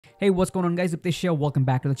Hey, what's going on guys? Uptesh here. Welcome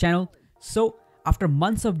back to the channel. So after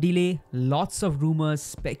months of delay, lots of rumors,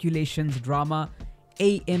 speculations, drama,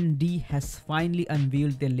 AMD has finally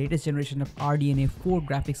unveiled their latest generation of RDNA 4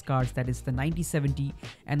 graphics cards, that is the 9070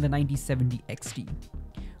 and the 9070 XT.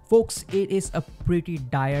 Folks, it is a pretty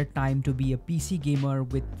dire time to be a PC gamer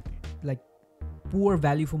with like poor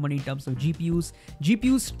value for money in terms of GPUs.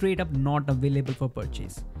 GPUs straight up not available for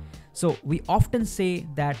purchase. So we often say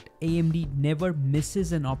that AMD never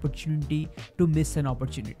misses an opportunity to miss an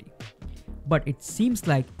opportunity. But it seems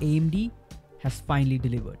like AMD has finally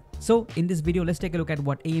delivered. So in this video, let's take a look at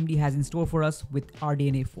what AMD has in store for us with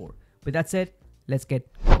RDNA 4. With that said, let's get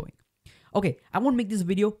going. Okay, I won't make this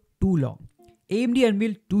video too long. AMD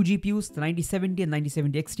unveiled two GPUs, the 9070 and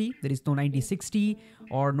 9070 XT. There is no 9060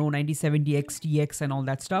 or no 9070 XTX and all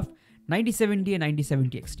that stuff. 9070 and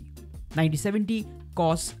 9070 XT. 9070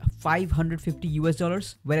 costs $550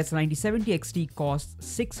 US, whereas 9070 XT costs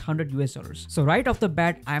 $600 US. So right off the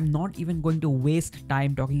bat, I'm not even going to waste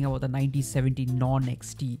time talking about the 9070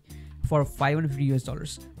 non-XT for $550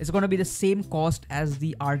 US. It's going to be the same cost as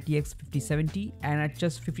the RTX 5070 and at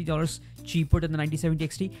just $50 cheaper than the 9070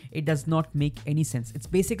 XT. It does not make any sense. It's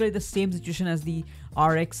basically the same situation as the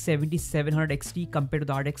RX 7700 XT compared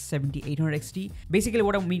to the RX 7800 XT. Basically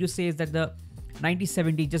what I mean to say is that the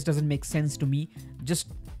 9070 just doesn't make sense to me. Just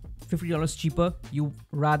 $50 cheaper, you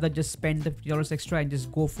rather just spend the $50 extra and just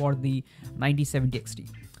go for the 9070 XT.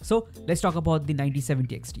 So let's talk about the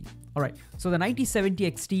 9070 XT. All right, so the 9070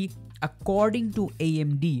 XT, according to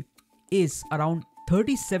AMD, is around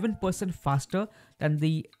 37% faster than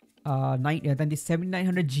the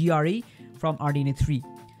 7900 GRE from RDNA 3.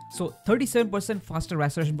 So 37% faster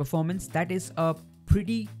restoration performance. That is a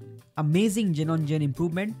pretty amazing gen-on-gen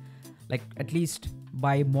improvement, like at least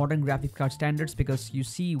by modern graphic card standards, because you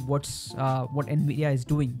see what NVIDIA is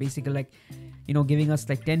doing, basically like, you know, giving us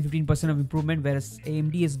like 10-15% of improvement, whereas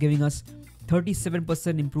AMD is giving us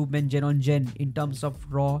 37% improvement gen on gen in terms of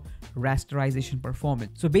raw rasterization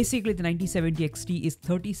performance. So basically the 9070 XT is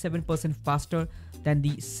 37% faster than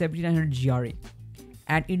the 7900 GRE.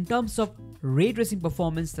 And in terms of ray tracing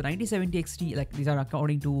performance, the 9070 XT, like these are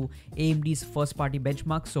according to AMD's first party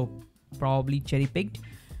benchmark, so probably cherry picked.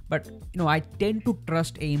 But you know, I tend to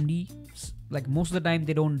trust AMD. Like most of the time,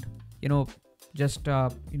 they don't, you know, just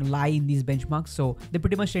lie in these benchmarks. So they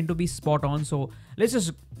pretty much tend to be spot on. So let's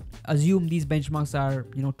just assume these benchmarks are,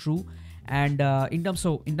 you know, true. And in terms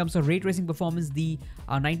of ray tracing performance, the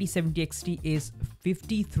 9070 XT is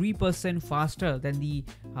 53% faster than the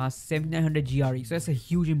 7900 GRE. So that's a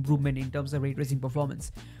huge improvement in terms of ray tracing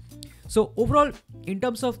performance. So overall, in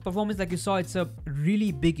terms of performance, like you saw, it's a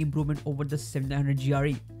really big improvement over the 7900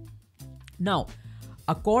 GRE. Now,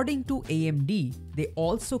 according to AMD, they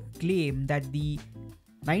also claim that the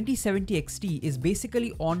 9070 XT is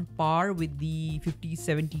basically on par with the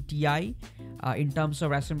 5070 Ti in terms of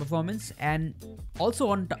restoration performance, and also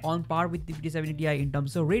on par with the 5070 Ti in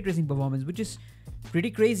terms of ray tracing performance, which is pretty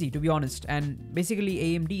crazy, to be honest. And basically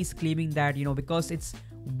AMD is claiming that, you know, because it's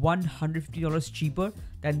 $150 cheaper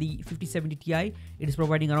than the 5070 Ti, it is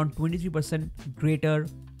providing around 23% greater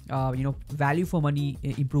value for money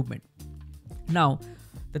improvement. Now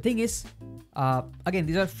the thing is, again,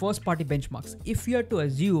 these are first party benchmarks. If you are to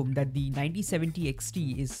assume that the 9070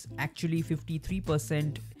 XT is actually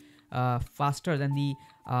 53% faster than the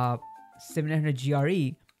 700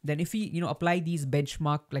 GRE, then if we apply these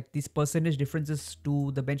benchmark, like these percentage differences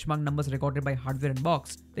to the benchmark numbers recorded by Hardware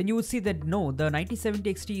Unbox, then you would see that no, the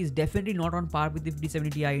 9070 XT is definitely not on par with the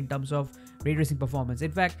 5070 Ti in terms of ray tracing performance.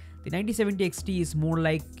 In fact, the 9070 XT is more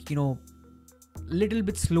like, little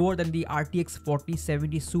bit slower than the RTX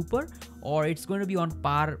 4070 Super, or it's going to be on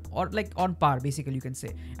par, or like on par basically you can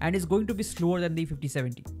say, and it's going to be slower than the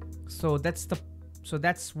 5070. So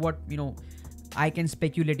that's what I can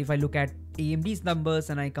speculate if I look at AMD's numbers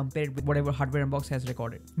and I compare it with whatever Hardware Unbox has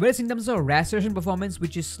recorded. Whereas in terms of restoration performance,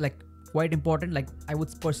 which is like quite important, like I would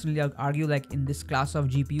personally argue, like in this class of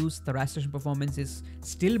GPUs, the restoration performance is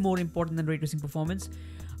still more important than ray tracing performance.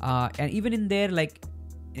 And even in there, like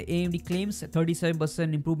AMD claims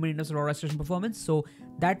 37% improvement in terms of raw restoration performance. So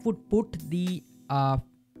that would put the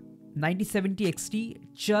 9070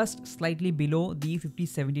 XT just slightly below the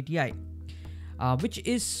 5070 Ti, which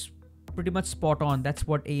is pretty much spot on. That's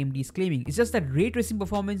what AMD is claiming. It's just that ray tracing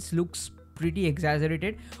performance looks pretty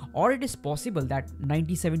exaggerated, or it is possible that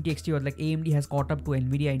 9070 XT, or like AMD has caught up to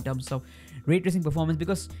NVIDIA in terms of ray tracing performance,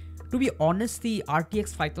 because to be honest, the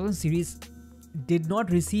RTX 5000 series did not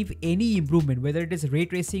receive any improvement, whether it is ray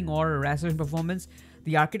tracing or restoration performance.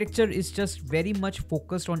 The architecture is just very much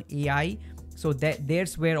focused on AI. So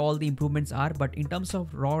there's where all the improvements are. But in terms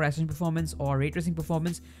of raw resolution performance or ray tracing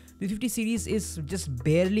performance, the 50 series is just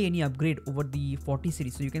barely any upgrade over the 40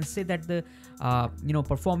 series. So you can say that the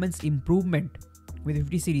performance improvement with the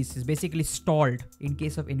 50 series is basically stalled in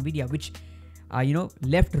case of NVIDIA, which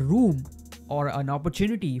left room or an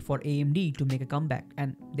opportunity for AMD to make a comeback,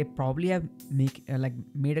 and they probably have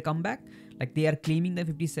made a comeback. Like they are claiming the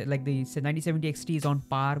 9070 XT is on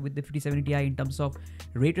par with the 5070 Ti in terms of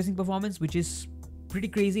ray tracing performance, which is pretty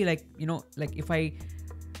crazy. Like if I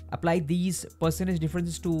apply these percentage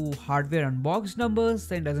differences to hardware unboxed numbers,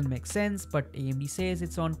 then it doesn't make sense. But AMD says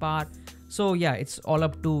it's on par. So yeah, it's all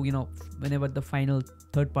up to whenever the final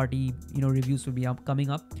third-party reviews will be coming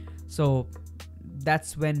up. So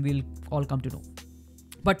that's when we'll all come to know.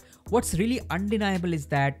 But what's really undeniable is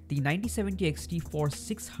that the 9070 XT for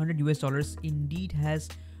 $600 indeed has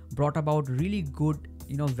brought about really good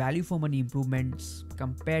value for money improvements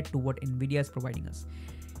compared to what NVIDIA is providing us.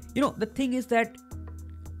 The thing is that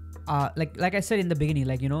like I said in the beginning,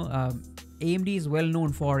 AMD is well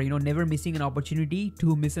known for never missing an opportunity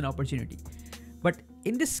to miss an opportunity. But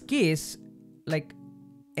in this case, like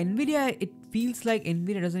NVIDIA, it feels like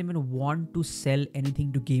NVIDIA doesn't even want to sell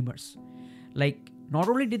anything to gamers. Like, not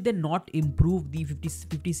only did they not improve the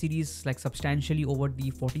 50 series like substantially over the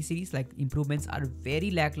 40 series, like improvements are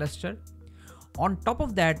very lackluster. On top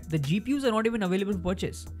of that, the GPUs are not even available for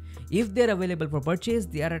purchase. If they're available for purchase,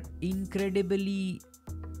 they are at incredibly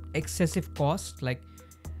excessive cost. Like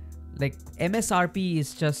MSRP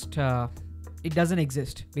is just it doesn't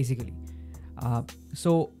exist basically.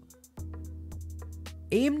 So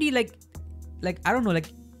AMD I don't know,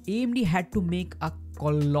 AMD had to make a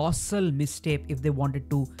colossal mistake if they wanted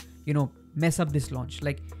to mess up this launch.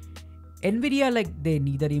 Like NVIDIA, they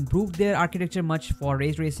neither improved their architecture much for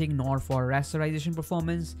ray tracing nor for rasterization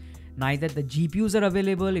performance. Neither the GPUs are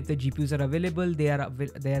available. If the GPUs are available, they're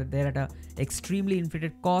at a extremely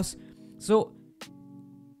inflated cost. So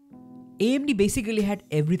AMD basically had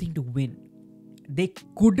everything to win. They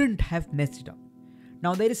couldn't have messed it up.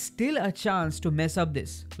 Now there is still a chance to mess up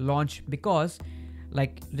this launch because,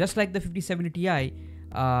 just like the 5070 Ti,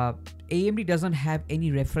 AMD doesn't have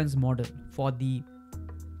any reference model for the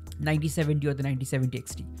 9070 or the 9070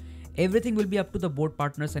 XT. Everything will be up to the board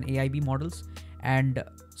partners and AIB models. And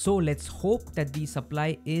so let's hope that the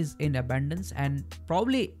supply is in abundance, and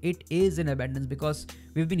probably it is in abundance because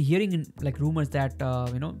we've been hearing rumors that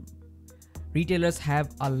retailers have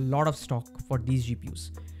a lot of stock for these GPUs.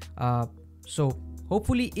 So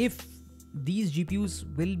hopefully, if these GPUs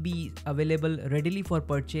will be available readily for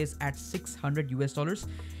purchase at $600,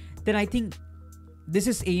 then I think this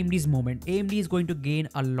is AMD's moment. AMD is going to gain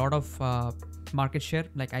a lot of market share.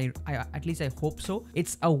 I at least I hope so.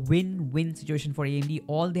 It's a win-win situation for AMD.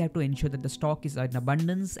 All they have to ensure that the stock is in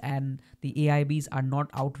abundance and the AIBs are not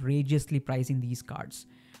outrageously pricing these cards.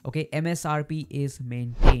 Okay, MSRP is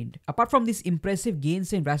maintained. Apart from these impressive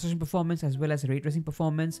gains in rasterization performance as well as ray tracing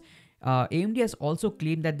performance, AMD has also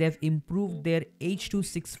claimed that they have improved their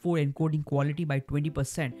H.264 encoding quality by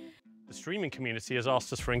 20%. The streaming community has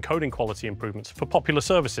asked us for encoding quality improvements for popular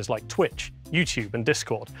services like Twitch, YouTube, and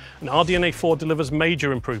Discord. And RDNA 4 delivers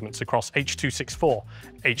major improvements across H.264,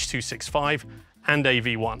 H.265, and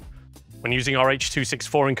AV1. When using our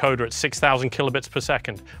H.264 encoder at 6,000 kilobits per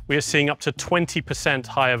second, we are seeing up to 20%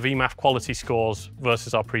 higher VMAF quality scores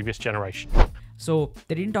versus our previous generation. So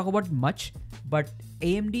they didn't talk about much, but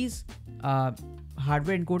AMD's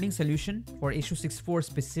hardware encoding solution for H.264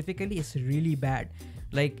 specifically is really bad.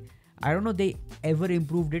 I don't know they ever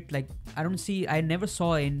improved it. I never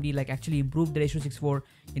saw AMD actually improve their H.264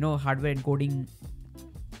 hardware encoding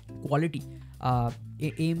quality.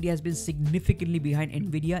 AMD has been significantly behind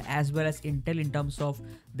NVIDIA as well as Intel in terms of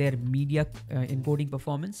their media encoding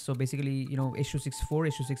performance. So basically, H.264,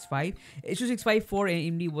 H.265. H.265 for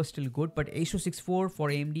AMD was still good, but H.264 for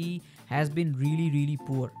AMD has been really, really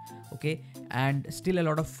poor. Okay, and still a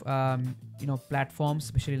lot of platforms,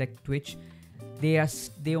 especially like Twitch,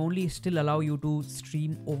 they only still allow you to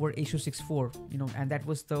stream over H.264, and that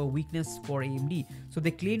was the weakness for AMD. So they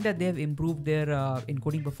claim that they have improved their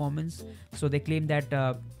encoding performance. So they claim that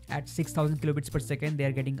at 6,000 kilobits per second, they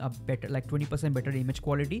are getting a better, 20% better image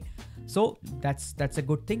quality. So that's a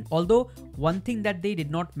good thing. Although one thing that they did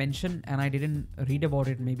not mention, and I didn't read about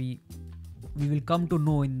it, maybe we will come to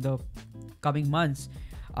know in the coming months.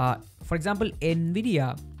 For example,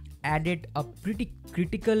 NVIDIA added a pretty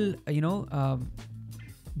critical,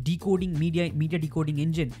 decoding media decoding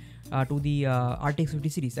engine to the RTX 50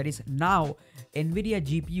 series. That is, now NVIDIA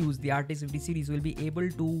GPUs, the RTX 50 series, will be able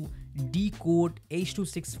to decode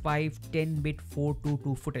H.265 10-bit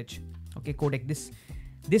 422 footage. Okay, codec.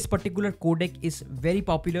 This particular codec is very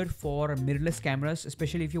popular for mirrorless cameras,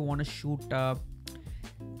 especially if you want to shoot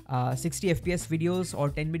 60 fps videos or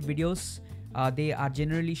 10-bit videos. They are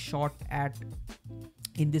generally shot at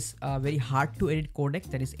in this very hard to edit codec,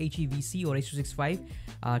 that is HEVC or H265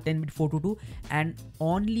 10-bit 422, and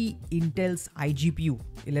only Intel's iGPU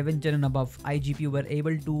 11th gen and above iGPU were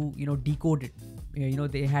able to decode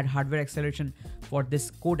it. They had hardware acceleration for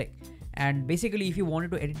this codec, and basically if you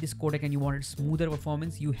wanted to edit this codec and you wanted smoother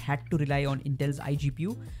performance, you had to rely on Intel's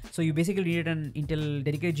iGPU. So you basically needed an Intel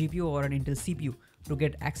dedicated GPU or an Intel CPU to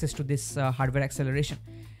get access to this hardware acceleration.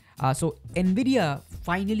 So NVIDIA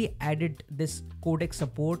finally added this codec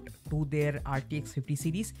support to their RTX 50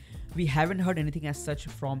 series. We haven't heard anything as such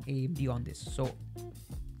from AMD on this, so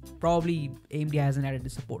probably AMD hasn't added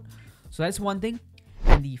the support. So that's one thing.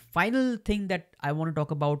 And the final thing that I want to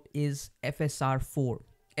talk about is FSR4.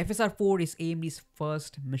 FSR4 is AMD's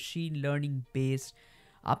first machine learning based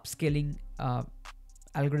upscaling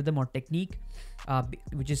algorithm or technique,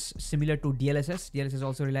 which is similar to DLSS. DLSS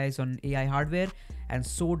also relies on AI hardware, and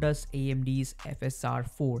so does AMD's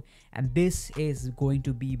FSR4. And this is going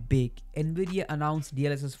to be big. NVIDIA announced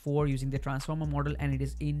DLSS 4 using the transformer model, and it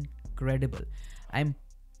is incredible. I'm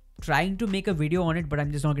trying to make a video on it, but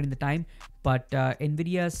I'm just not getting the time. But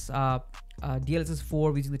NVIDIA's DLSS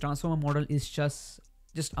 4 using the transformer model is just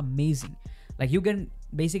amazing. Like, you can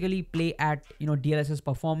basically play at DLSS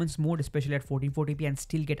performance mode, especially at 1440p, and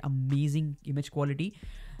still get amazing image quality,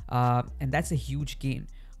 and that's a huge gain.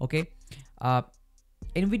 Okay,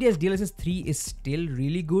 NVIDIA's DLSS 3 is still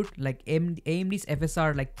really good. Like AMD's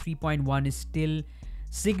FSR 3.1 is still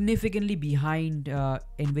significantly behind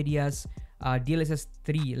NVIDIA's DLSS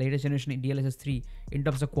 3, latest generation DLSS 3 in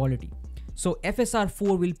terms of quality. So FSR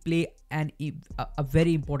 4 will play a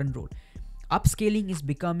very important role. Upscaling is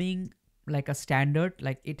becoming like a standard.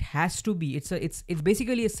 Like, it has to be. It's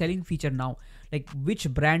basically a selling feature now. Like, which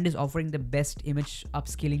brand is offering the best image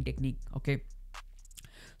upscaling technique? Okay,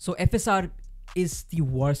 so FSR is the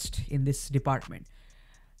worst in this department.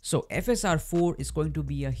 So FSR 4 is going to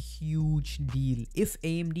be a huge deal if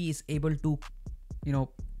AMD is able to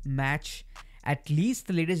match at least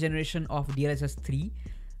the latest generation of DLSS 3.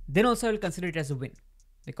 Then also I will consider it as a win,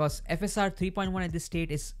 because FSR 3.1 at this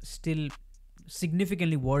state is still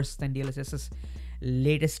significantly worse than DLSS's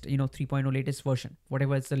latest 3.0 latest version,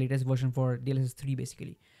 whatever is the latest version for DLSS 3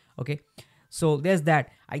 basically. Okay, so there's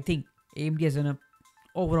that. I think AMD has done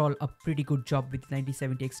overall a pretty good job with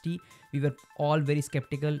 9070 XT. We were all very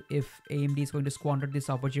skeptical if AMD is going to squander this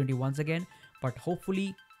opportunity once again, but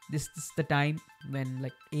hopefully this is the time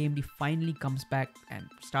when AMD finally comes back and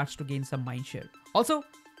starts to gain some mindshare. Also,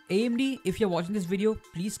 AMD, if you're watching this video,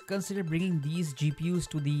 please consider bringing these GPUs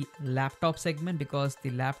to the laptop segment, because the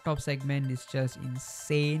laptop segment is just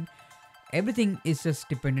insane. Everything is just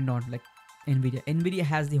dependent on NVIDIA. NVIDIA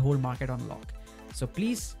has the whole market on lock. So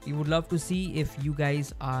please, we would love to see if you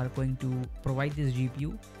guys are going to provide this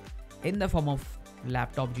GPU in the form of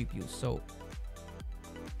laptop GPUs. So,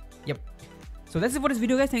 yep. So that's it for this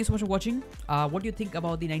video, guys. Thanks so much for watching. What do you think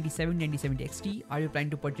about the 9070 XT? Are you planning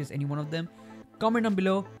to purchase any one of them? Comment down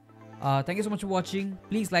below. Thank you so much for watching.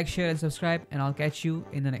 Please like, share, and subscribe, and I'll catch you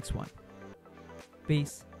in the next one.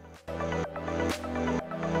 Peace.